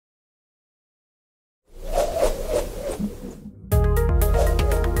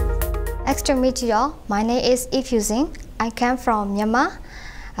Nice to meet you all. My name is Phyu Zin. I came from Myanmar.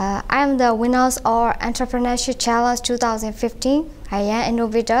 I am the winners of Entrepreneurship Challenge 2015. I am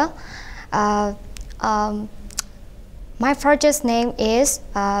innovator. My project's name is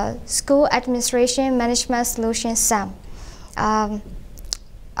School Administration Management Solution SAMS. Our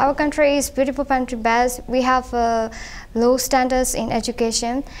country is beautiful country, but we have low standards in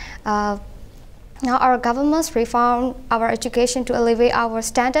education. Now our government reform our education to elevate our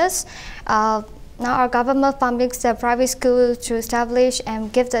standards. Now our government permits the private schools to establish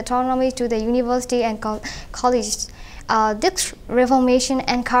and give the autonomy to the university and colleges. This reformation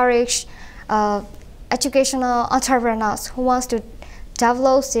encourages educational entrepreneurs who want to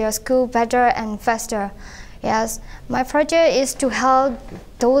develop their school better and faster. Yes, my project is to help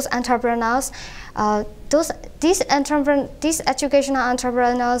those entrepreneurs. These educational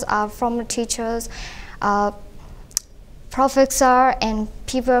entrepreneurs are from teachers, professors, and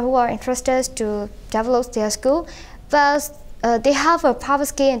people who are interested to develop their school. But they have a public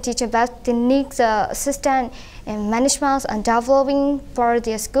skill and teaching, but they need the assistant in management and developing for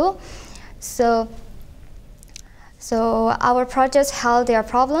their school. So our projects help their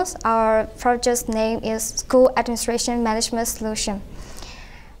problems. Our project's name is School Administration Management Solution.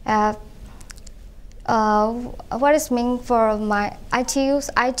 What is mean for my ITU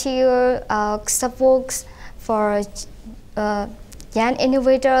supports for young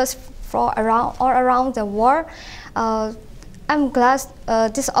innovators all around the world. I'm glad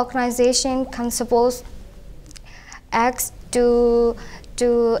this organization can support acts to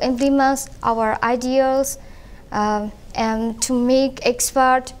implement our ideas and to make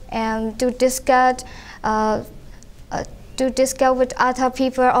expert and to discuss with other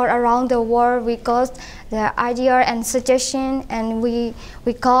people all around the world. We got their idea and suggestion, and we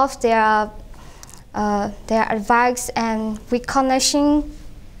got their advice, and we connections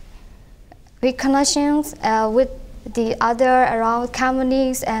with the other around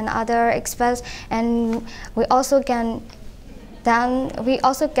companies and other experts, and we also can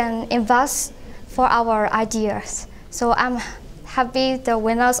invest for our ideas. So I'm happy the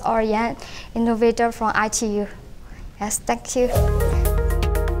winners are young innovator from ITU. Yes, thank you.